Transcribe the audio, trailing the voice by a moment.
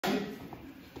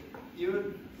your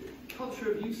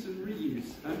culture of use and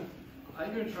reuse.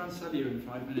 I'm going to try and sell you in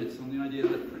 5 minutes on the idea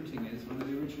that printing is one of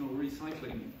the original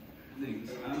recycling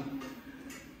things.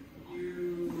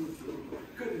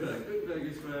 Gutenberg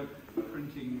is where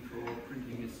printing for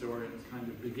printing historians kind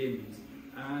of begins.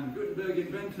 And Gutenberg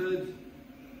invented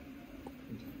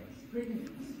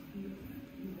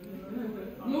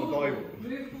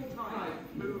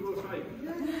movable type.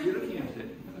 You're looking at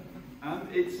it.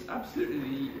 It's absolutely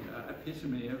the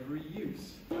epitome of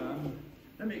reuse.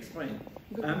 Let me explain.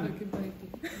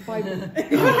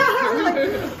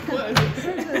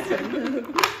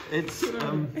 It's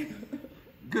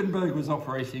Gutenberg was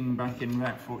operating back in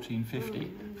about 1440,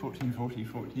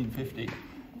 1450.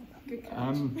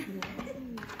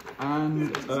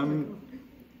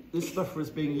 This stuff was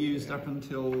being used up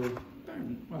until,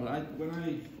 well, when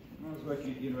I was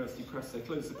working at University Press, they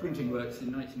closed the printing works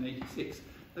in 1986.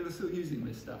 They were still using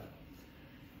this stuff.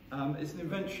 It's an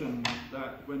invention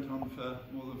that went on for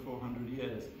more than 400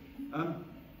 years.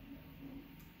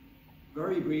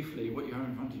 Very briefly, what you have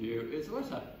in front of you is a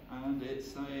letter, and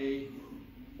it's a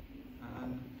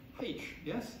H,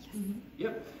 yes? Mm-hmm.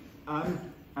 Yep.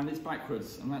 And it's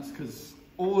backwards, and that's because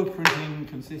all of printing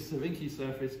consists of inky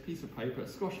surface, piece of paper,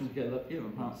 squash them together, peel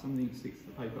them apart, something sticks to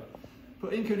the paper.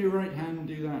 Put ink on your right hand,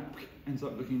 do that, ends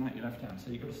up looking like your left hand,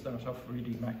 so you've got to start off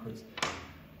reading backwards.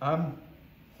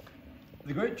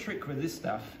 The great trick with this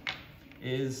stuff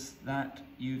is that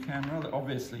you can rather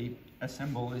obviously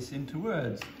assemble this into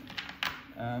words.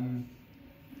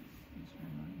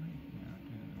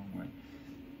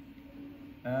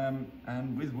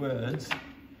 And with words,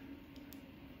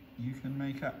 you can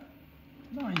make up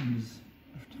lines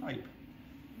of type.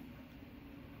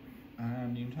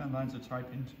 And you can turn lines of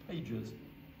type into pages.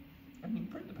 And you can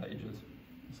print the pages.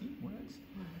 You see, words?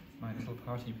 My little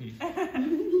party piece.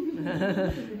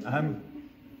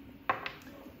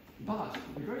 But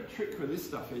the great trick with this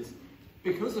stuff is,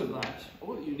 because of that,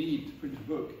 all you need to print a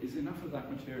book is enough of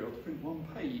that material to print one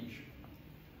page.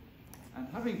 And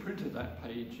having printed that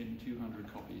page in 200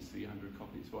 copies, 300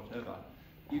 copies, whatever,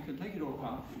 you can take it all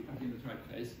apart, put it back in the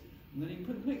typeface, and then you can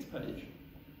print the next page.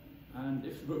 And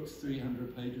if the book's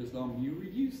 300 pages long, you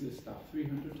reuse this stuff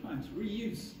 300 times.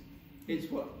 Reuse. It's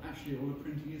what actually all the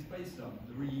printing is based on,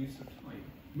 the reuse of type.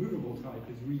 Movable type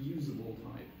is reusable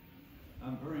type.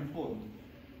 Very important.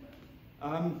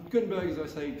 Gutenberg, as I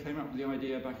say, came up with the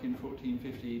idea back in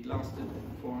 1450. It lasted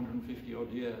 450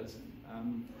 odd years.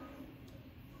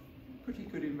 Pretty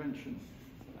good invention.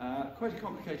 Quite a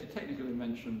complicated technical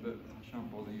invention, but I shan't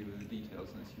bother you with the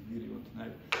details unless you really want to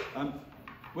know.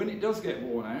 When it does get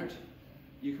worn out,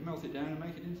 you can melt it down and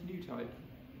make it into new type,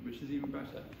 which is even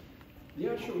better. The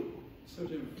actual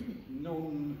sort of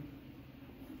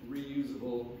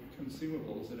non-reusable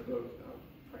consumables in a book are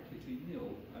practically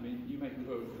nil. I mean, you make the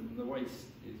book and the waste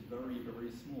is very,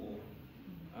 very small.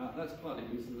 That's partly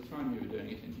because of the time you were doing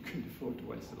it and you couldn't afford to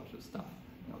waste a lot of stuff,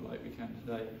 not like we can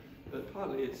today. But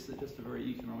partly it's just a very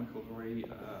economical, very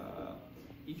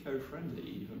eco-friendly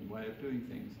even way of doing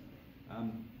things.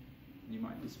 You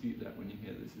might dispute that when you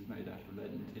hear this is made out of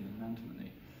lead and tin and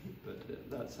antimony, but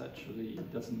that's actually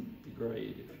doesn't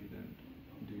degrade if you don't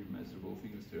do measurable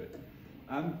things to it.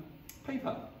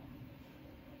 Paper.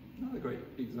 Another great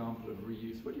example of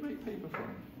reuse. What do you make paper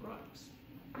from? Rags.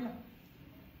 Yeah.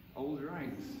 Old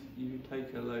rags. You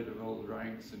take a load of old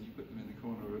rags and you put them in the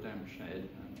corner of a damp shed,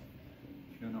 and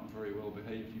if you're not very well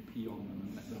behaved, you pee on them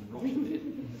and let them rot a bit.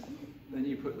 Then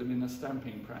you put them in a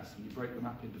stamping press and you break them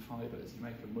up into fibres. You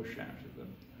make a mush out of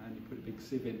them, and you put a big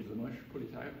sieve into the mush, pull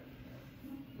it out,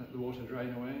 let the water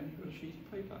drain away, and you've got a sheet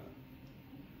of paper.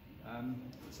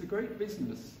 It's a great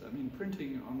business. I mean,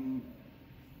 printing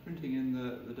in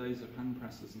the days of hand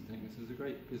presses and things is a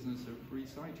great business of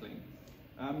recycling.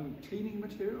 Cleaning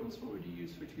materials, what would you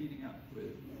use for cleaning up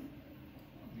with?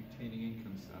 Cleaning ink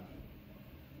and stuff.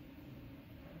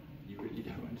 You really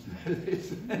don't want to know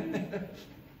this.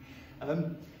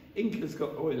 Ink has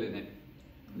got oil in it,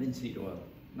 linseed oil,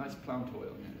 nice plant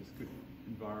oil, you know, it's good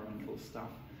environmental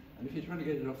stuff. And if you're trying to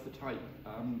get it off the type,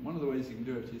 one of the ways you can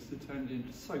do it is to turn it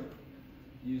into soap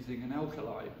using an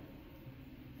alkali.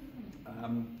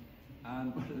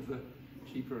 And one of the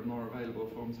cheaper and more available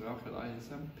forms of alkali is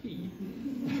pea,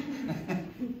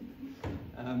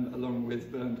 along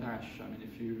with burnt ash. I mean,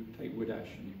 if you take wood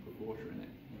ash and you put water in it,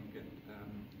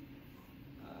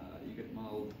 you get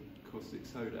mild caustic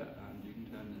soda, and you can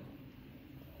turn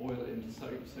oil into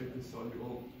soap. Soap is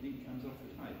soluble, ink comes off the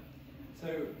type. So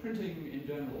printing in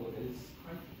general is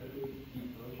quite a good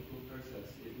methodological process.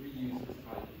 It reuses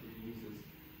type, it reuses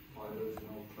fibres and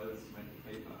old clothes to make the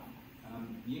paper.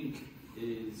 The ink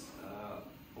is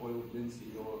oil,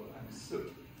 linseed oil and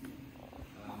soot.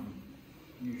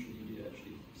 usually you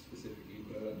actually specifically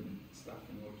burn stuff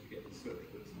in order to get the soot,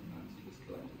 but sometimes you just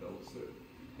collect the old soot.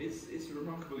 It's a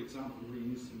remarkable example of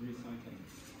reuse and recycling.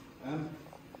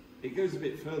 It goes a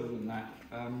bit further than that.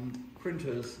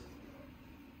 Printers,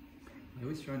 I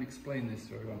always try and explain this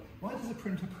very well. Why does a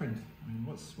printer print? I mean,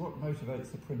 what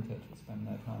motivates the printer to spend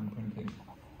their time printing?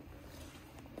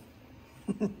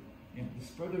 Yeah, the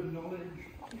spread of knowledge.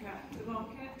 Yeah, the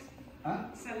market.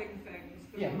 Selling things.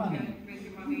 Yeah, money.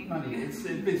 Making money. Money. It's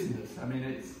their business. I mean,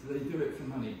 they do it for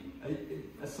money.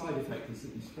 A side effect is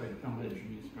that you spread knowledge and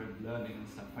you spread learning and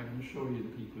stuff. I can assure you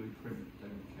the people who print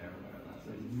don't care about that.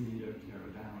 They really don't care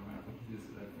a damn about what it is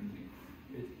that they're printing.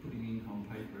 It's putting ink on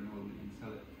paper in order that you can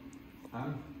sell it.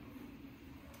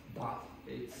 But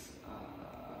it's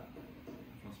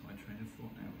I've lost my train of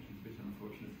thought now, which is a bit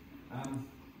unfortunate.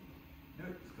 No,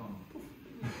 it's gone.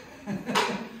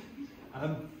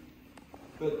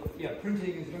 But yeah,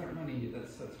 printing is about money.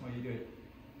 That's why you do it.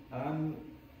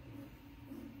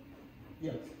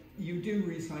 Yeah, you do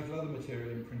recycle other material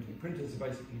in printing. Printers are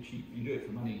basically cheap. You do it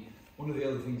for money. One of the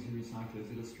other things you recycle is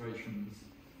illustrations.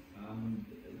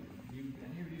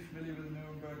 Any of you familiar with the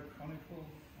Nuremberg Chronicle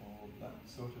or that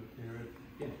sort of period?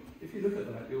 Yeah. If you look at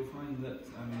that, you'll find that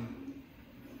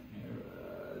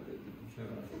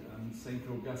Saint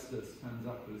Augustus turns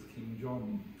up as King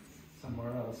John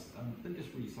somewhere else. They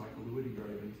just recycle the wood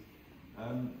engravings.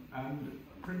 And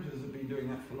printers have been doing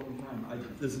that for a long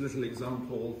time. There's a little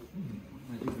example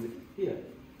here.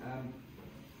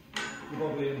 The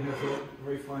Bodleian has a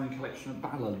very fine collection of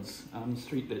ballads,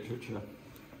 street literature.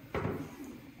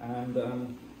 And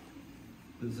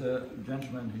there's a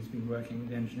gentleman who's been working with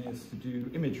the engineers to do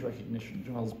image recognition,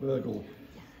 Charles Burgle.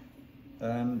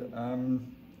 And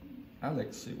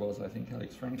Alex, it was, I think,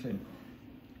 Alex Franklin.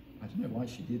 I don't know why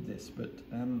she did this, but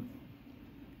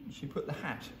she put the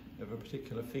hat of a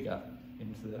particular figure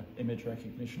into the image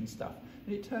recognition stuff,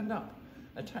 and it turned up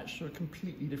attached to a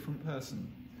completely different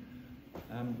person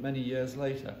many years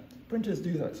later. Printers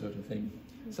do that sort of thing.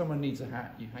 Someone needs a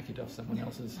hat, you hack it off someone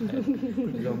else's head,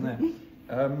 put it on there.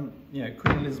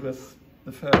 Queen Elizabeth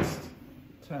I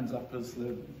turns up as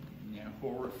the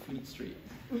whore of Fleet Street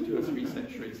 2 or 3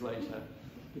 centuries later,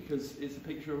 because it's a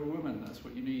picture of a woman. That's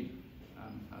what you need.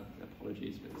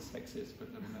 Apologies, a bit sexist, but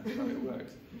that's how it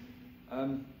works.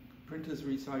 Printers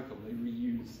recycle, they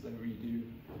reuse, they redo,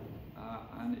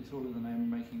 and it's all in the name of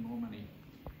making more money.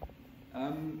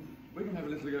 We're going to have a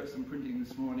little go at some printing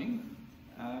this morning.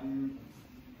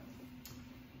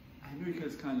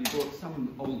 Enrico's kindly brought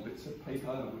some old bits of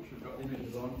paper which have got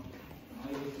images on.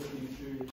 I was looking through